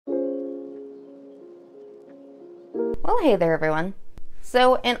Well, hey there everyone.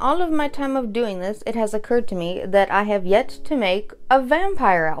 So in all of my time of doing this, it has occurred to me that I have yet to make a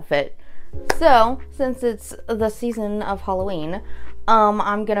vampire outfit. So, since it's the season of Halloween,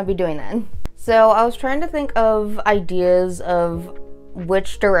 I'm gonna be doing that. So I was trying to think of ideas of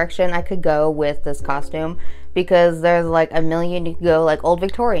which direction I could go with this costume, because there's like a million. You could go like old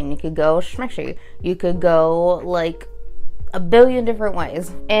Victorian, you could go schmexy, you could go like a billion different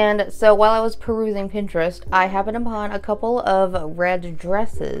ways. And so while I was perusing Pinterest, I happened upon a couple of red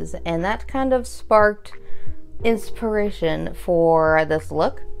dresses, and that kind of sparked inspiration for this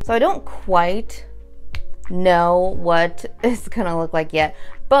look. So I don't quite know what it's gonna look like yet,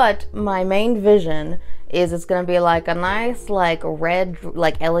 but my main vision is it's gonna be like a nice like red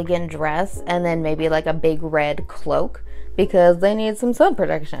like elegant dress, and then maybe like a big red cloak, because they need some sun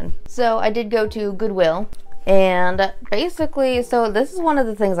protection. So I did go to Goodwill, and basically, so this is one of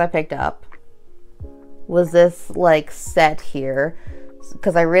the things I picked up, was this like set here,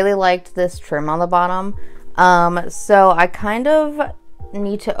 because I really liked this trim on the bottom. So I kind of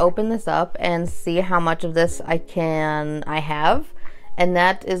need to open this up and see how much of this I have, and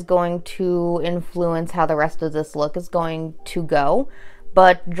that is going to influence how the rest of this look is going to go.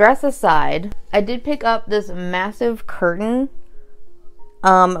 But dress aside, I did pick up this massive curtain,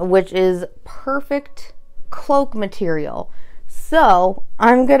 which is perfect cloak material. So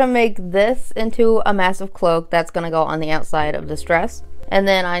I'm gonna make this into a massive cloak that's gonna go on the outside of this dress. And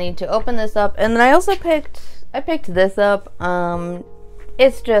then I need to open this up, and then I also picked this up.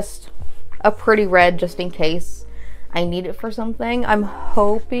 It's just a pretty red, just in case I need it for something. I'm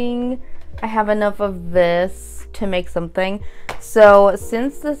hoping I have enough of this to make something. So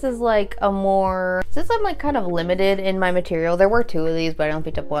since this is like since I'm like kind of limited in my material, there were two of these, but I only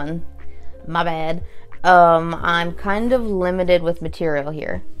picked up one. My bad. I'm kind of limited with material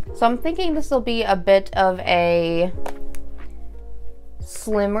here. So I'm thinking this will be a bit of a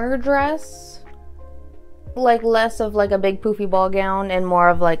slimmer dress, like less of like a big poofy ball gown and more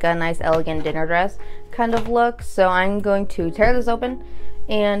of like a nice elegant dinner dress kind of look. So I'm going to tear this open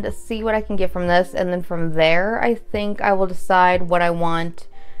and see what I can get from this, and then from there I think I will decide what I want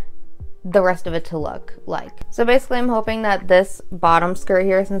the rest of it to look like. So basically I'm hoping that this bottom skirt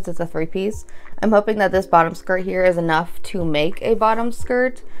here, since it's a three-piece, I'm hoping that this bottom skirt here is enough to make a bottom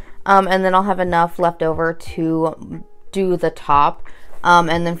skirt, and then I'll have enough left over to do the top,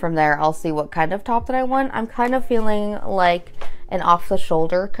 and then from there I'll see what kind of top that I want. I'm kind of feeling like an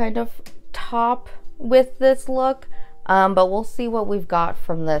off-the-shoulder kind of top with this look, but we'll see what we've got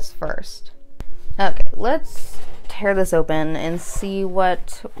from this first. Okay, let's tear this open and see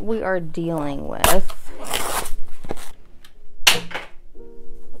what we are dealing with.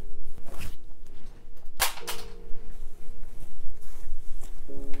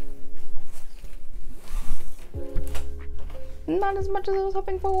 Not as much as I was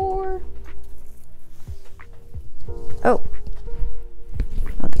hoping for. Oh.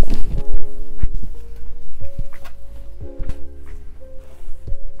 Okay.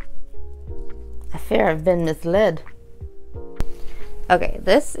 I fear I've been misled. Okay,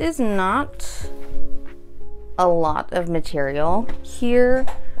 this is not a lot of material here.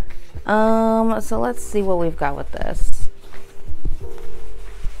 So let's see what we've got with this.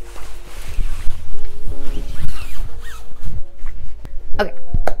 Okay,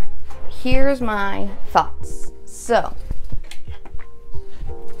 here's my thoughts. So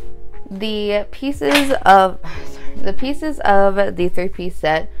the pieces of the three-piece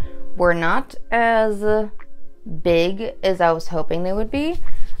set were not as big as I was hoping they would be.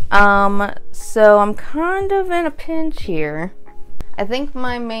 So I'm kind of in a pinch here. I think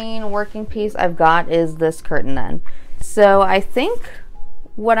my main working piece I've got is this curtain then. So I think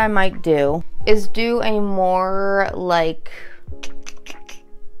what I might do is do a more like,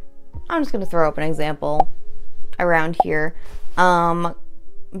 I'm just gonna throw up an example around here.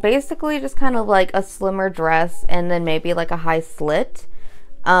 Basically just kind of like a slimmer dress, and then maybe like a high slit.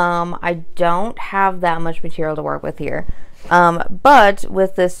 I don't have that much material to work with here. But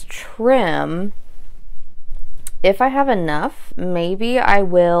with this trim, if I have enough, maybe I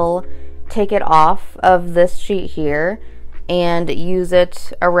will take it off of this sheet here and use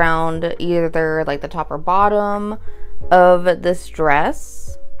it around either like the top or bottom of this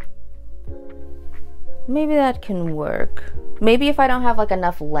dress. Maybe that can work. Maybe if I don't have like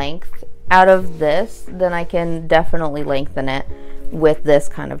enough length out of this, then I can definitely lengthen it with this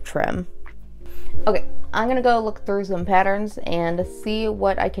kind of trim. Okay, I'm gonna go look through some patterns and see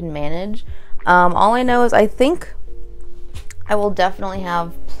what I can manage. All I know is I think I will definitely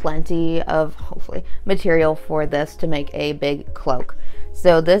have plenty of, hopefully, material for this to make a big cloak.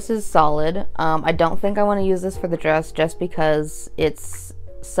 So this is solid. I don't think I want to use this for the dress just because it's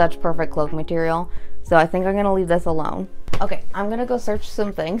such perfect cloak material. So I think I'm going to leave this alone. Okay, I'm going to go search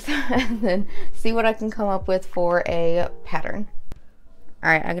some things and then see what I can come up with for a pattern.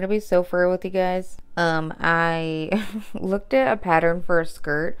 Alright, I'm going to be so for real with you guys. I looked at a pattern for a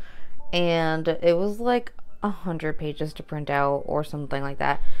skirt and it was like 100 pages to print out or something like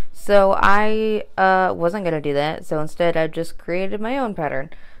that. So I wasn't gonna do that. So instead I just created my own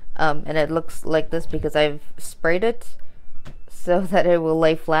pattern. And it looks like this because I've sprayed it so that it will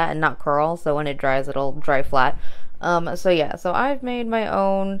lay flat and not curl. So when it dries, it'll dry flat. So yeah, so I've made my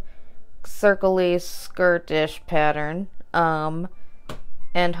own circle-y skirt-ish pattern.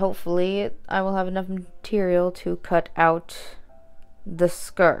 And hopefully I will have enough material to cut out the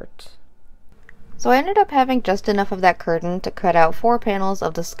skirt. So I ended up having just enough of that curtain to cut out 4 panels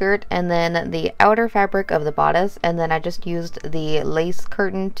of the skirt and then the outer fabric of the bodice, and then I just used the lace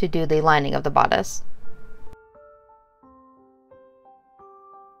curtain to do the lining of the bodice.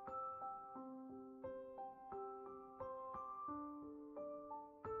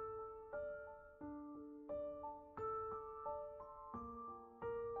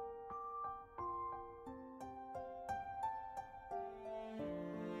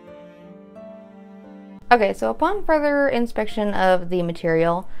 Okay, so upon further inspection of the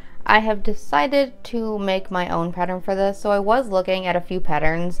material, I have decided to make my own pattern for this. So I was looking at a few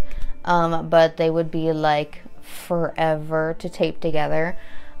patterns, but they would be like forever to tape together.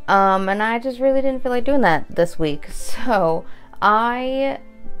 And I just really didn't feel like doing that this week. So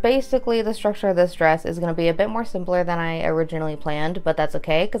basically the structure of this dress is going to be a bit more simpler than I originally planned, but that's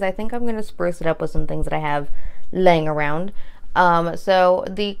okay because I think I'm going to spruce it up with some things that I have laying around. So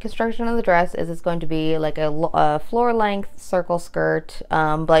the construction of the dress is it's going to be like a floor length circle skirt,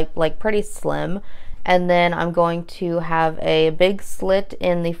 like pretty slim, and then I'm going to have a big slit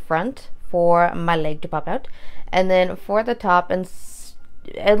in the front for my leg to pop out, and then for the top, and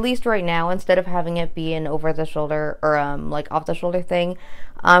at least right now, instead of having it be an over the shoulder or like off the shoulder thing,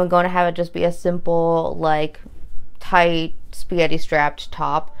 I'm going to have it just be a simple like tight spaghetti strapped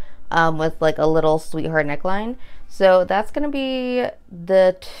top with like a little sweetheart neckline. So that's going to be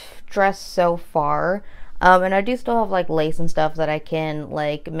the dress so far. And I do still have like lace and stuff that I can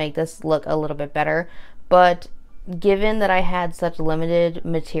like make this look a little bit better. But given that I had such limited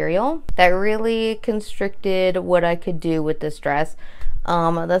material, that really constricted what I could do with this dress.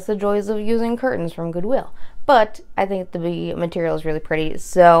 That's the joys of using curtains from Goodwill. But I think the material is really pretty.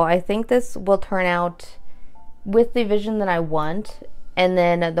 So I think this will turn out with the vision that I want. And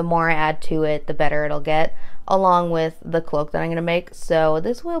then the more I add to it, the better it'll get, along with the cloak that I'm going to make. So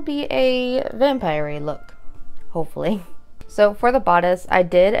this will be a vampire-y look, hopefully. So for the bodice, I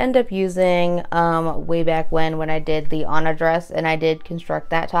did end up using way back when I did the Anna dress and I did construct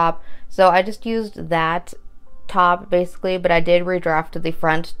that top. So I just used that top basically, but I did redraft the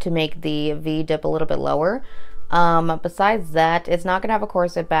front to make the V dip a little bit lower. Besides that, it's not going to have a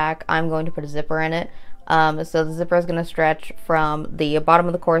corset back. I'm going to put a zipper in it. So the zipper is going to stretch from the bottom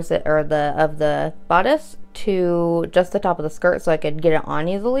of the corset or the bodice to just the top of the skirt so I could get it on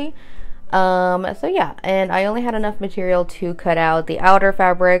easily. So yeah, and I only had enough material to cut out the outer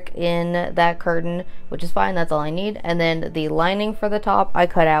fabric in that curtain, which is fine, that's all I need. And then the lining for the top I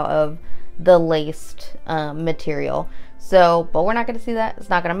cut out of the laced material. So, but we're not going to see that, it's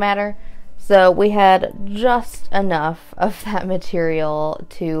not going to matter. So we had just enough of that material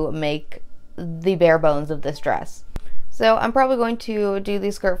to make the bare bones of this dress. So I'm probably going to do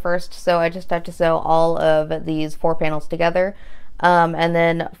the skirt first, so I just have to sew all of these 4 panels together. And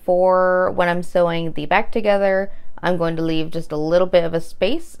then for when I'm sewing the back together, I'm going to leave just a little bit of a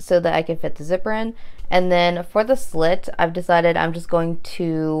space so that I can fit the zipper in. And then for the slit, I've decided I'm just going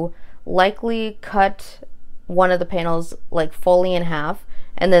to likely cut one of the panels like fully in half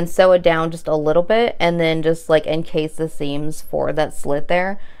and then sew it down just a little bit and then just like encase the seams for that slit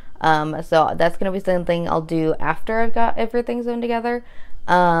there. So that's going to be something I'll do after I've got everything sewn together.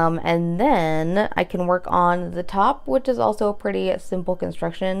 And then I can work on the top, which is also a pretty simple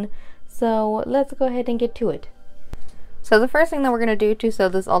construction. So let's go ahead and get to it. So the first thing that we're going to do to sew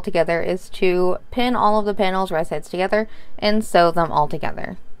this all together is to pin all of the panels right sides together and sew them all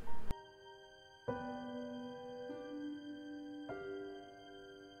together.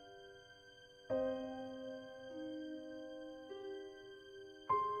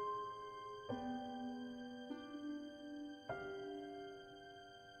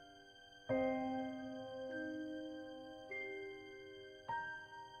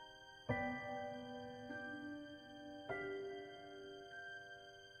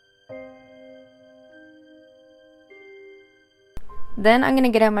 Then I'm going to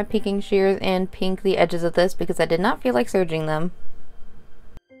get out my pinking shears and pink the edges of this because I did not feel like serging them.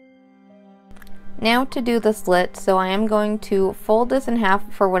 Now to do the slit, so I am going to fold this in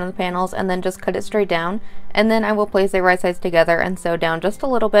half for one of the panels and then just cut it straight down, and then I will place the right sides together and sew down just a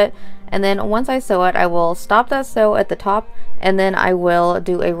little bit, and then once I sew it I will stop that sew at the top, and then I will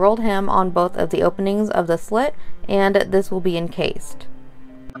do a rolled hem on both of the openings of the slit, and this will be encased.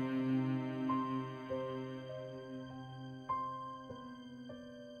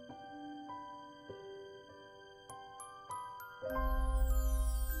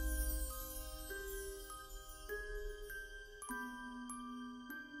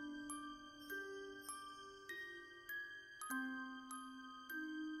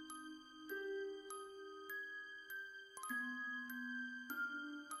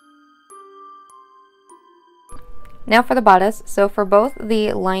 Now for the bodice, so for both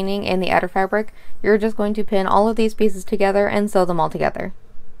the lining and the outer fabric, you're just going to pin all of these pieces together and sew them all together.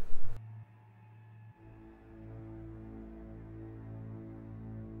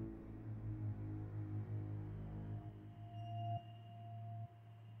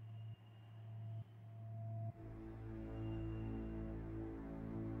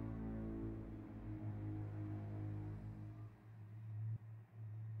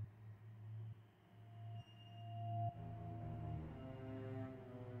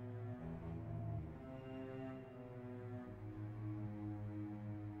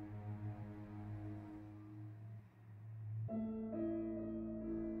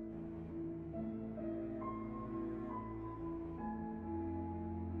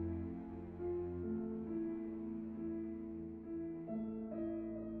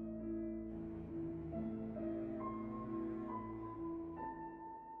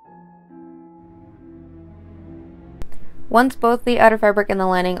 Once both the outer fabric and the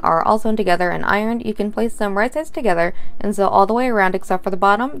lining are all sewn together and ironed, you can place them right sides together and sew all the way around except for the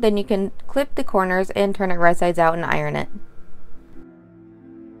bottom. Then you can clip the corners and turn it right sides out and iron it.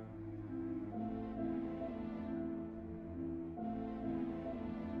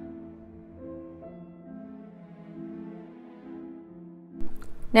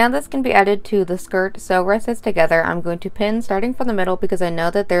 Now this can be added to the skirt, so right sides together I'm going to pin starting from the middle because I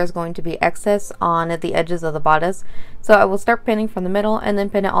know that there's going to be excess on the edges of the bodice. So I will start pinning from the middle and then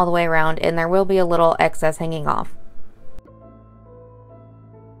pin it all the way around, and there will be a little excess hanging off.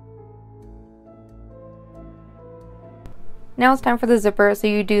 Now it's time for the zipper, so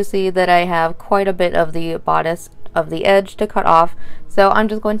you do see that I have quite a bit of the bodice of the edge to cut off, so I'm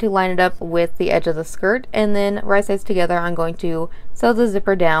just going to line it up with the edge of the skirt, and then right sides together I'm going to sew the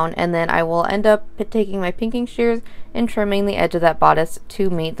zipper down, and then I will end up taking my pinking shears and trimming the edge of that bodice to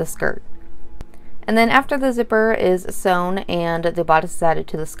meet the skirt. And then after the zipper is sewn and the bodice is added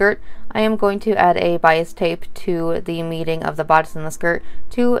to the skirt, I am going to add a bias tape to the meeting of the bodice and the skirt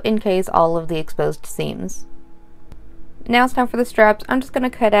to encase all of the exposed seams. Now it's time for the straps. I'm just going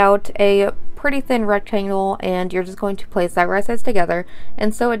to cut out a pretty thin rectangle, and you're just going to place that right sides together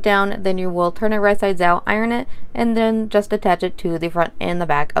and sew it down. Then you will turn it right sides out, iron it, and then just attach it to the front and the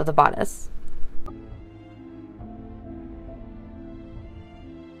back of the bodice.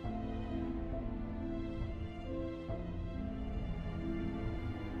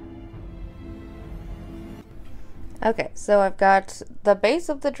 Okay, so I've got the base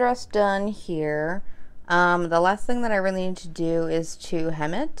of the dress done here. The last thing that I really need to do is to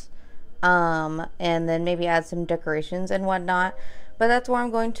hem it, and then maybe add some decorations and whatnot, but that's where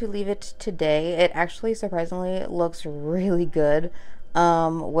I'm going to leave it today. It actually surprisingly looks really good,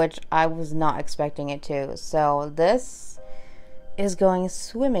 which I was not expecting it to. So this is going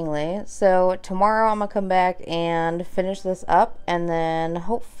swimmingly. So tomorrow I'm gonna come back and finish this up, and then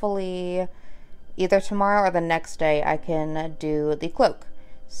hopefully either tomorrow or the next day I can do the cloak.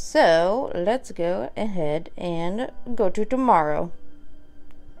 So let's go ahead and go to tomorrow.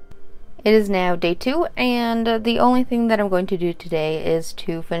 It is now day 2, and the only thing that I'm going to do today is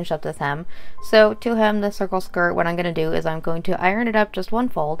to finish up this hem. So to hem the circle skirt, what I'm going to do is I'm going to iron it up just one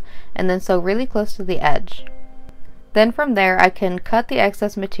fold and then sew really close to the edge. Then from there I can cut the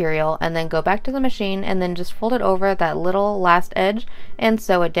excess material and then go back to the machine and then just fold it over that little last edge and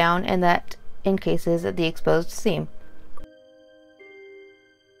sew it down, and that encases the exposed seam.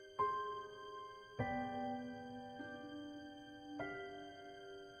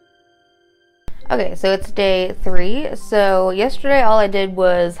 Okay, so it's day 3. So yesterday all I did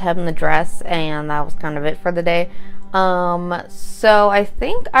was hem the dress, and that was kind of it for the day. So I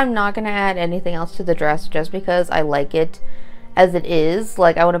think I'm not going to add anything else to the dress just because I like it as it is.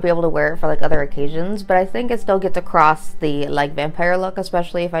 Like, I want to be able to wear it for like other occasions, but I think it still gets across the like vampire look,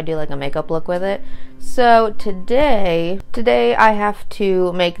 especially if I do like a makeup look with it. So today I have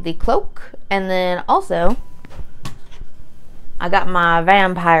to make the cloak, and then also I got my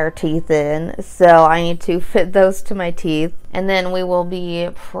vampire teeth in, so I need to fit those to my teeth, and then we will be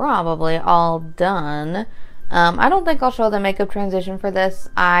probably all done. I don't think I'll show the makeup transition for this.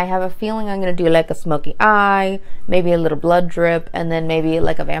 I have a feeling I'm going to do like a smoky eye, maybe a little blood drip, and then maybe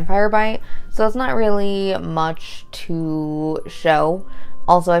like a vampire bite. So it's not really much to show.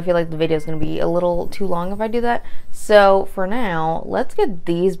 Also, I feel like the video is going to be a little too long if I do that. So for now, let's get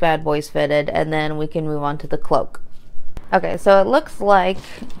these bad boys fitted, and then we can move on to the cloak. Okay, so it looks like,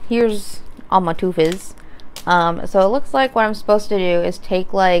 here's all my toofies. So it looks like what I'm supposed to do is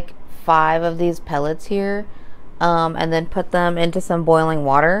take like 5 of these pellets here, and then put them into some boiling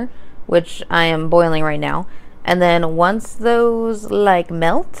water, which I am boiling right now. And then once those like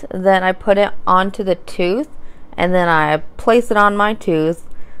melt, then I put it onto the tooth, and then I place it on my tooth,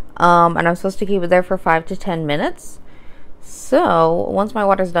 and I'm supposed to keep it there for 5 to 10 minutes. So once my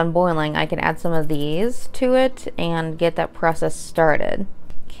water's done boiling, I can add some of these to it and get that process started.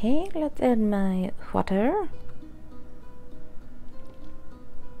 Okay, let's add my water.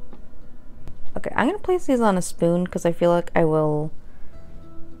 Okay, I'm gonna place these on a spoon because I feel like I will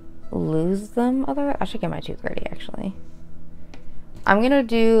lose them otherwise. I should get my tooth ready actually. I'm gonna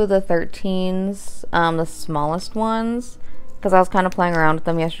do the 13s, the smallest ones, because I was kind of playing around with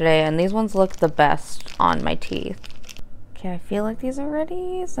them yesterday, and these ones look the best on my teeth. Okay, I feel like these are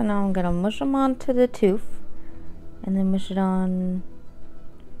ready, so now I'm gonna mush them onto the tooth, and then mush it on.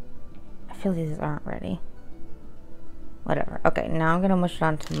 I feel these aren't ready. Whatever. Okay, now I'm gonna mush it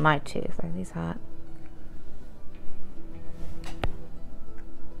onto my tooth. Are these hot?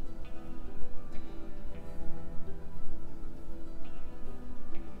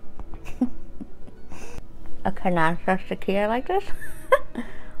 Okay, now I'm supposed to keep it like this.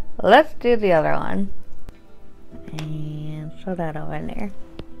 Let's do the other one. And throw that over in there.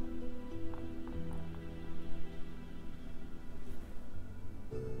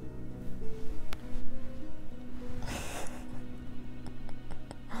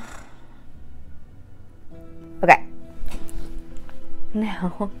 Okay.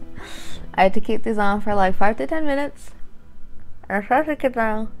 Now, I have to keep these on for like 5 to 10 minutes. I'm supposed to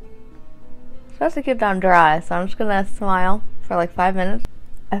keep them dry, so I'm just gonna smile for like 5 minutes.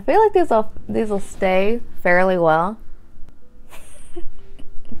 I feel like these will stay fairly well.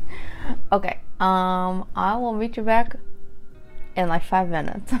 Okay, I will meet you back in like 5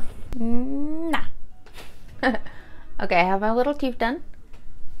 minutes. Nah. Okay, I have my little teeth done.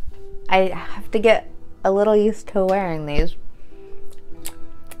 I have to get a little used to wearing these.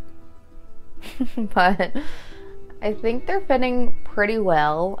 But I think they're fitting pretty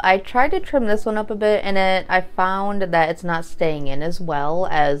well. I tried to trim this one up a bit, and I found that it's not staying in as well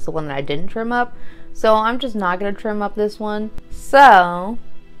as the one that I didn't trim up. So I'm just not going to trim up this one. So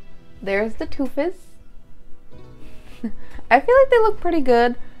there's the toofies. I feel like they look pretty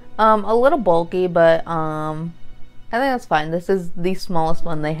good. A little bulky, but I think that's fine. This is the smallest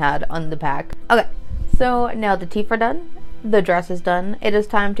one they had on the pack. Okay, so now the teeth are done. The dress is done. It is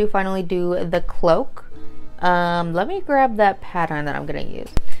time to finally do the cloak. Let me grab that pattern that I'm gonna use.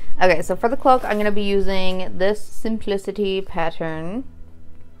 Okay, so for the cloak, I'm gonna be using this Simplicity pattern.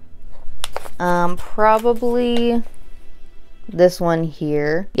 Probably this one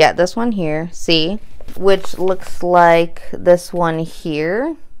here. Yeah, this one here, see? Which looks like this one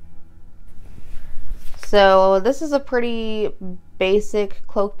here. So this is a pretty basic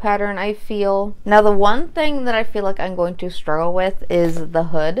cloak pattern, I feel. Now the one thing that I feel like I'm going to struggle with is the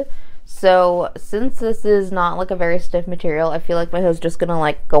hood. So since this is not like a very stiff material, I feel like my hood's just gonna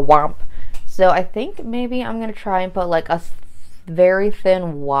like go whomp. So I think maybe I'm gonna try and put like a very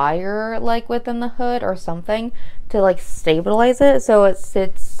thin wire like within the hood or something to like stabilize it so it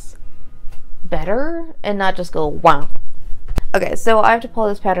sits better and not just go whomp. Okay, so I have to pull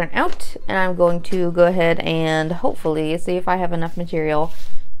this pattern out, and I'm going to go ahead and hopefully see if I have enough material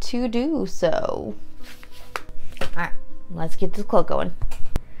to do so. Alright, let's get this cloak going.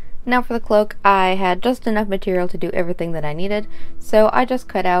 Now for the cloak, I had just enough material to do everything that I needed, so I just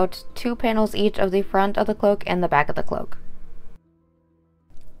cut out 2 panels each of the front of the cloak and the back of the cloak.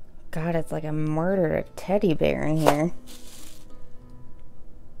 God, it's like I murdered a teddy bear in here.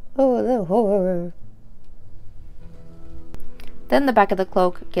 Oh, the horror. Then the back of the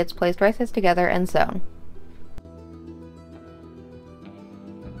cloak gets placed right sides together and sewn.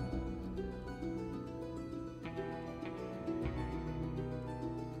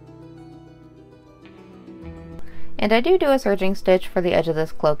 And I do a serging stitch for the edge of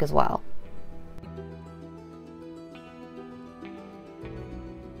this cloak as well.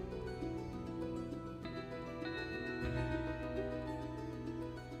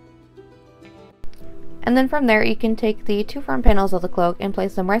 And then from there, you can take the two front panels of the cloak and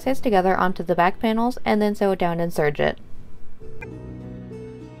place them right sides together onto the back panels, and then sew it down and serge it.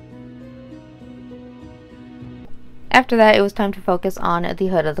 After that, it was time to focus on the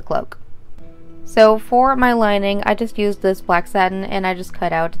hood of the cloak. So for my lining, I just used this black satin, and I just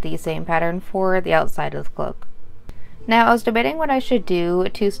cut out the same pattern for the outside of the cloak. Now, I was debating what I should do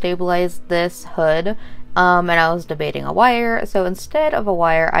to stabilize this hood, and I was debating a wire, so instead of a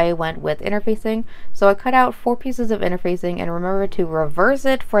wire, I went with interfacing. So I cut out 4 pieces of interfacing, and remember to reverse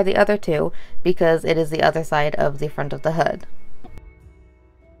it for the other 2, because it is the other side of the front of the hood.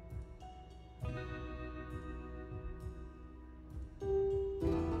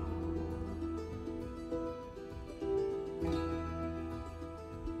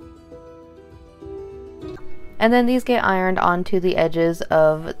 And then these get ironed onto the edges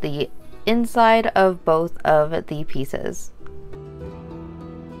of the inside of both of the pieces.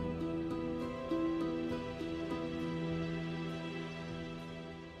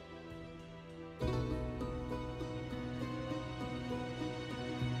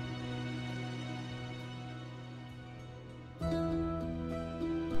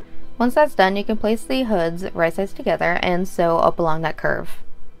 Once that's done, you can place the hoods right sides together and sew up along that curve.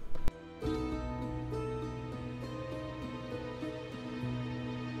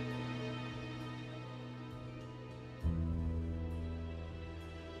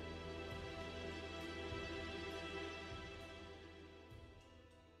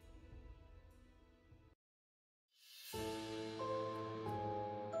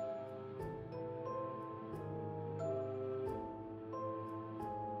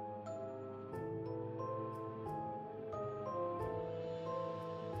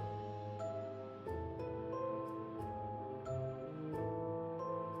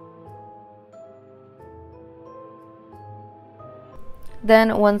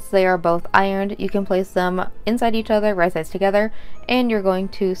 Then once they are both ironed, you can place them inside each other, right sides together, and you're going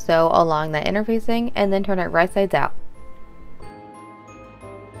to sew along that interfacing and then turn it right sides out.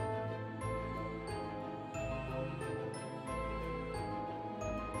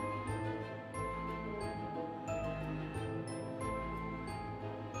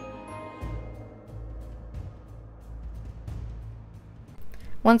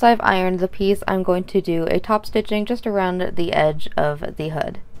 Once I've ironed the piece, I'm going to do a top stitching just around the edge of the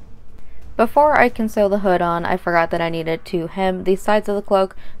hood. Before I can sew the hood on, I forgot that I needed to hem the sides of the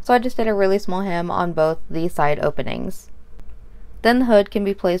cloak, so I just did a really small hem on both the side openings. Then the hood can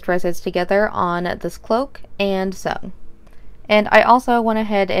be placed right sides together on this cloak and sewn. And I also went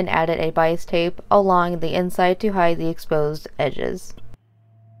ahead and added a bias tape along the inside to hide the exposed edges.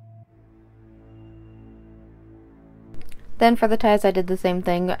 Then for the ties, I did the same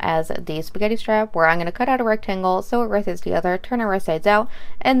thing as the spaghetti strap, where I'm going to cut out a rectangle, sew it right sides together, turn it right sides out,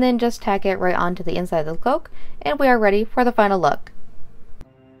 and then just tack it right onto the inside of the cloak, and we are ready for the final look.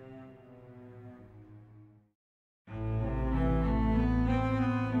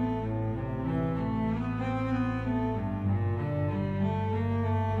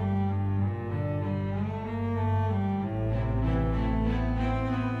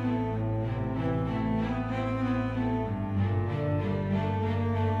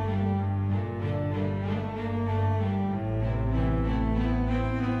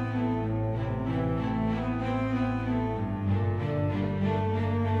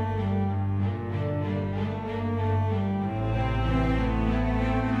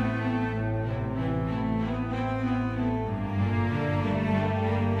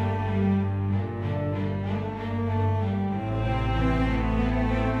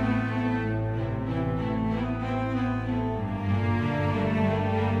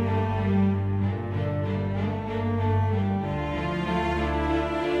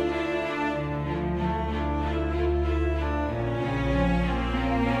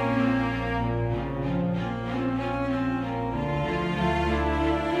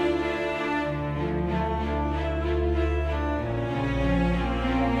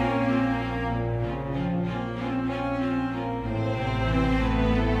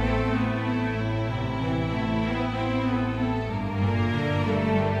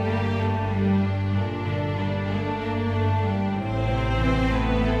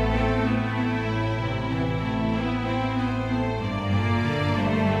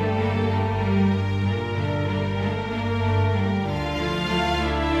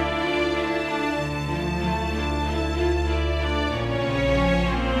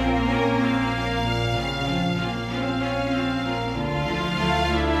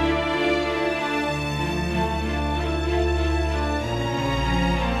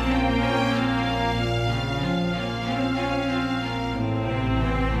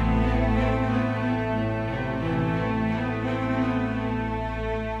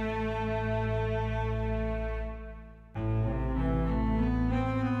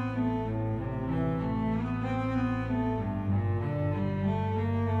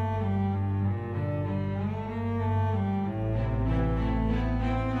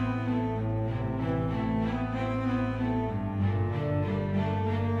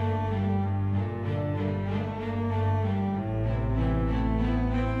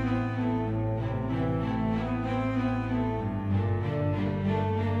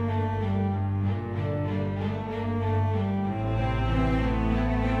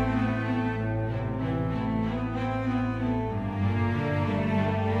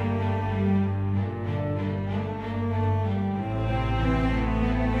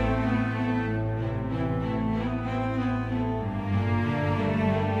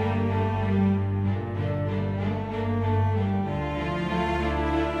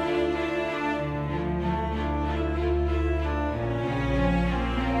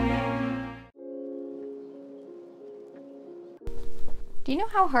 Do you know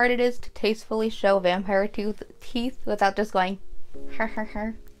how hard it is to tastefully show vampire teeth without just going, her, her,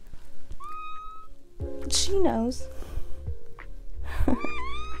 her? She knows.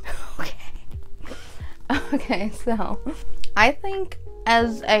 Okay. Okay, so I think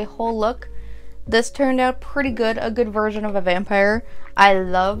as a whole look, this turned out pretty good, a good version of a vampire. I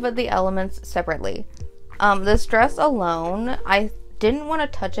love the elements separately. This dress alone, I didn't want to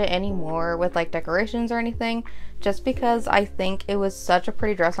touch it anymore with like decorations or anything, just because I think it was such a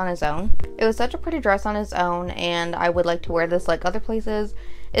pretty dress on its own. It was such a pretty dress on its own, and I would like to wear this like other places.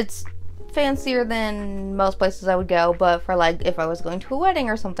 It's fancier than most places I would go, but for like if I was going to a wedding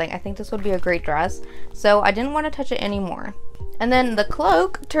or something, I think this would be a great dress. So I didn't want to touch it anymore. And then the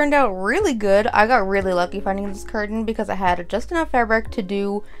cloak turned out really good. I got really lucky finding this curtain because I had just enough fabric to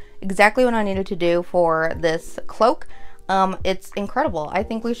do exactly what I needed to do for this cloak. It's incredible. I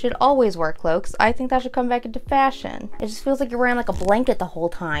think we should always wear cloaks. I think that should come back into fashion. It just feels like you're wearing like a blanket the whole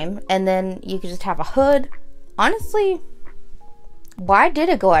time, and then you could just have a hood. Honestly, why did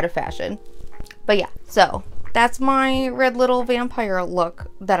it go out of fashion? But yeah, so that's my red little vampire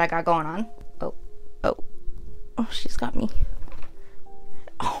look that I got going on. Oh, she's got me.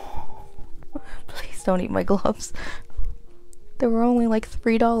 Oh, please don't eat my gloves. They were only like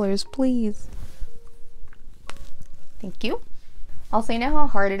 $3, please. Thank you. Also, you know how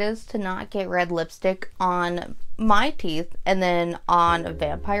hard it is to not get red lipstick on my teeth and then on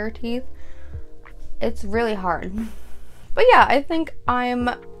vampire teeth? It's really hard. But yeah, I think I'm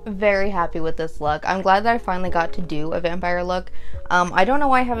very happy with this look. I'm glad that I finally got to do a vampire look. I don't know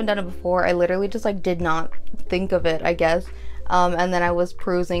why I haven't done it before. I literally just like did not think of it, I guess. And then I was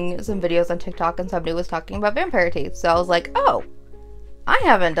perusing some videos on TikTok and somebody was talking about vampire teeth. So I was like, oh, I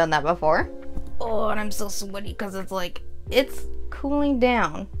haven't done that before. Oh, and I'm so sweaty because it's like, it's cooling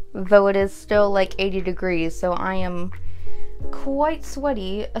down. Though it is still like 80 degrees, so I am quite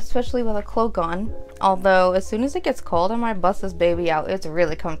sweaty, especially with a cloak on. Although, as soon as it gets cold, I might bust this baby out. It's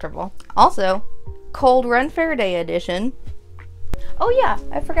really comfortable. Also, Cold Run Fair Day edition. Oh yeah,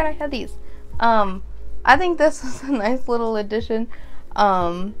 I forgot I had these. I think this is a nice little addition.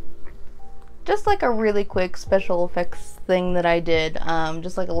 Just like a really quick special effects thing that I did.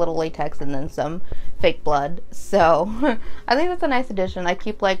 Just like a little latex and then some fake blood. So, I think that's a nice addition. I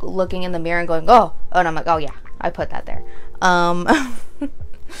keep like looking in the mirror and going, oh, and I'm like, oh yeah, I put that there.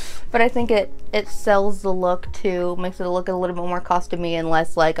 But I think it sells the look too, makes it look a little bit more costumey and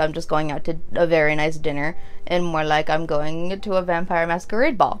less like I'm just going out to a very nice dinner and more like I'm going to a vampire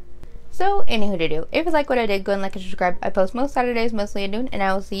masquerade ball. So, anywho to do. If you like what I did, go and like and subscribe. I post most Saturdays, mostly at noon, and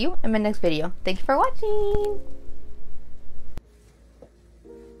I will see you in my next video. Thank you for watching!